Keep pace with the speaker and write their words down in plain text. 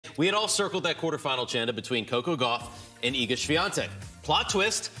we had all circled that quarterfinal, Chanda, between Coco Gauff and Iga Swiatek. Plot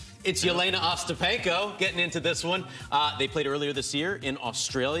twist. It's Jelena Ostapenko getting into this one. They played earlier this year in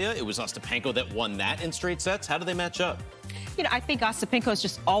Australia. It was Ostapenko that won that in straight sets. How do they match up? You know, I think Ostapenko is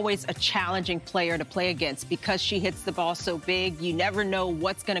just always a challenging player to play against because she hits the ball so big. You never know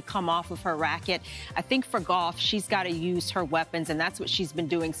what's going to come off of her racket. I think for Gauff, she's got to use her weapons, and that's what she's been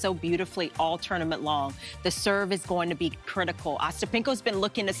doing so beautifully all tournament long. The serve is going to be critical. Ostapenko's been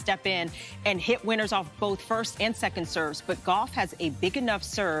looking to step in and hit winners off both first and second serves, but Gauff has a big enough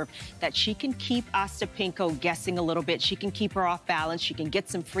serve that she can keep Ostapenko guessing a little bit. She can keep her off balance. She can get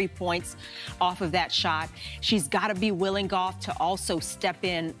some free points off of that shot. She's got to be willing, Gauff, to also step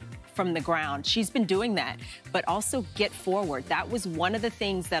in from the ground. She's been doing that, but also get forward. That was one of the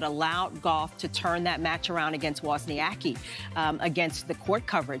things that allowed Gauff to turn that match around against Wozniacki, against the court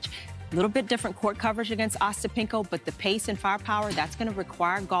coverage. A little bit different court coverage against Ostapenko, but the pace and firepower, that's going to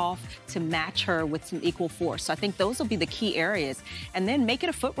require Gauff to match her with some equal force. So I think those will be the key areas. And then make it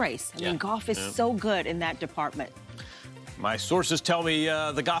a foot race. I mean, Gauff is so good in that department. My sources tell me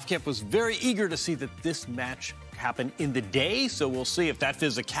the Gauff camp was very eager to see that this match happen in the day, so we'll see if that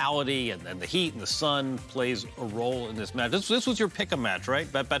physicality and the heat and the sun plays a role in this match. This was your pick-em match,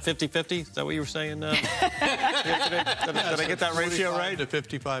 right? Bet 50-50? Is that what you were saying yesterday? Did I get that ratio right? To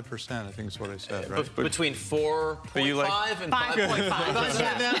 55%, I think is what I said, right? Between 4.5 and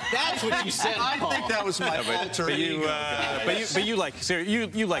 5.5. That's what you said, I think that was my alter ego. But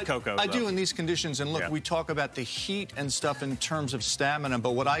you like Coco. I do in these conditions, and look, we talk about the heat and stuff in terms of stamina,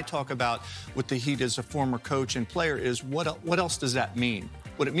 but what I talk about with the heat as a former coach and player is what else does that mean?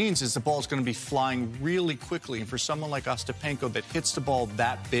 What it means is the ball's going to be flying really quickly, and for someone like Ostapenko that hits the ball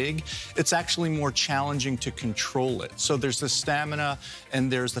that big, it's actually more challenging to control it. So there's the stamina and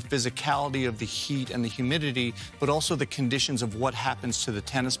there's the physicality of the heat and the humidity, but also the conditions of what happens to the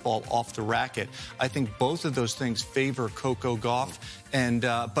tennis ball off the racket. I think both of those things favor Coco Gauff. And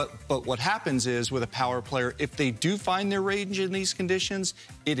but what happens is with a power player, if they do find their range in these conditions,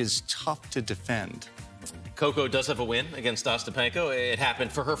 it is tough to defend. Coco does have a win against Ostapenko. It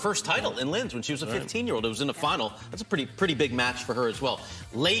happened for her first title in Linz when she was a 15-year-old. It was in the final. That's a pretty big match for her as well.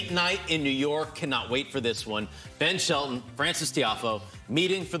 Late night in New York. Cannot wait for this one. Ben Shelton, Frances Tiafoe,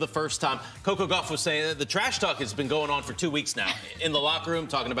 meeting for the first time. Coco Gauff was saying that the trash talk has been going on for 2 weeks now in the locker room,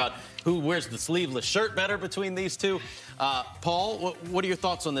 talking about who wears the sleeveless shirt better between these two. Paul, what are your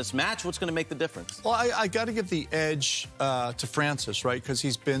thoughts on this match? What's going to make the difference? Well, I got to give the edge to Francis, right? Because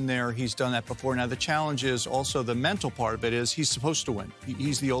he's been there. He's done that before. Now, the challenge is also the mental part of it is he's supposed to win.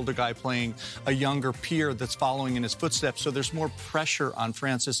 He's the older guy playing a younger peer that's following in his footsteps. So there's more pressure on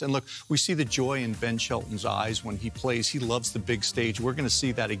Francis. And look, we see the joy in Ben Shelton's eyes when he plays. He loves the big stage. We're going to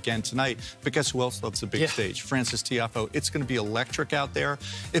see that again tonight. But guess who else loves the big stage? Frances Tiafoe. It's going to be electric out there.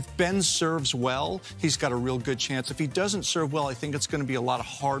 If Ben serves well, he's got a real good chance. If he doesn't serve well, I think it's going to be a lot of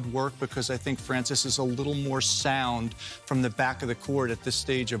hard work because I think Frances is a little more sound from the back of the court at this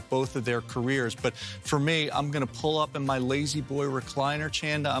stage of both of their careers. But for me, I'm going to pull up in my lazy boy recliner,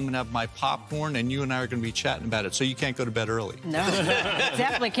 Chanda. I'm going to have my popcorn, and you and I are going to be chatting about it. So you can't go to bed early. No,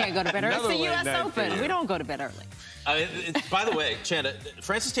 definitely can't go to bed early. It's the U.S. Open. We don't go to bed early. By the way, Chanda,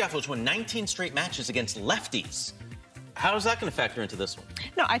 Frances Tiafoe's won 19 straight matches against lefties. How is that going to factor into this one?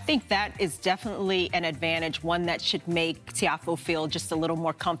 No, I think that is definitely an advantage, one that should make Tiafoe feel just a little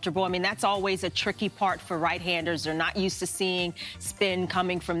more comfortable. I mean, that's always a tricky part for right-handers. They're not used to seeing spin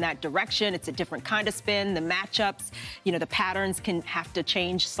coming from that direction. It's a different kind of spin. The matchups, you know, the patterns can have to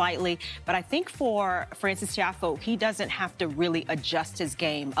change slightly. But I think for Frances Tiafoe, he doesn't have to really adjust his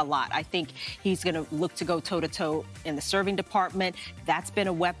game a lot. I think he's going to look to go toe-to-toe in the serving department. That's been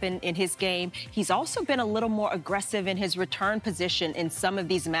a weapon in his game. He's also been a little more aggressive in his return position in some of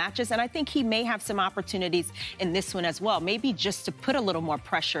these matches, and I think he may have some opportunities in this one as well, maybe just to put a little more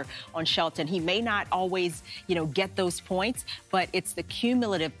pressure on Shelton. He may not always, you know, get those points, but it's the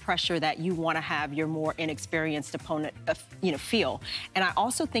cumulative pressure that you want to have your more inexperienced opponent, you know, feel. And I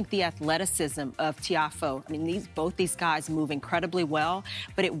also think the athleticism of Tiafoe, I mean, both these guys move incredibly well,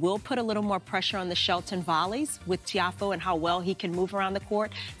 but it will put a little more pressure on the Shelton volleys with Tiafoe and how well he can move around the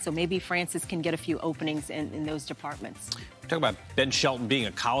court. So maybe Francis can get a few openings in those departments. Talk about Ben Shelton being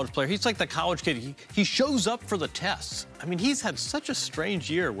a college player. He's like the college kid. He shows up for the tests. I mean, he's had such a strange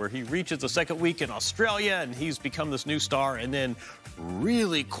year where he reaches the second week in Australia and he's become this new star, and then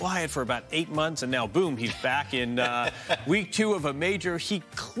really quiet for about 8 months, and now, boom, he's back in week 2 of a major. He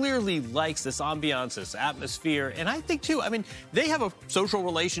clearly likes this ambiance, this atmosphere, and I think, too, I mean, they have a social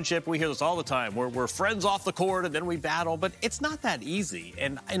relationship. We hear this all the time. We're friends off the court, and then we battle, but it's not that easy.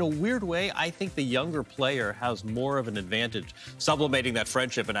 And in a weird way, I think the younger player has more of an advantage sublimating that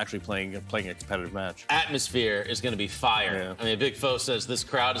friendship and actually playing a competitive match. Atmosphere is going to be fire. Yeah. I mean, Big Foe says this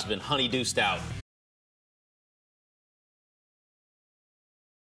crowd has been honey-deuced out.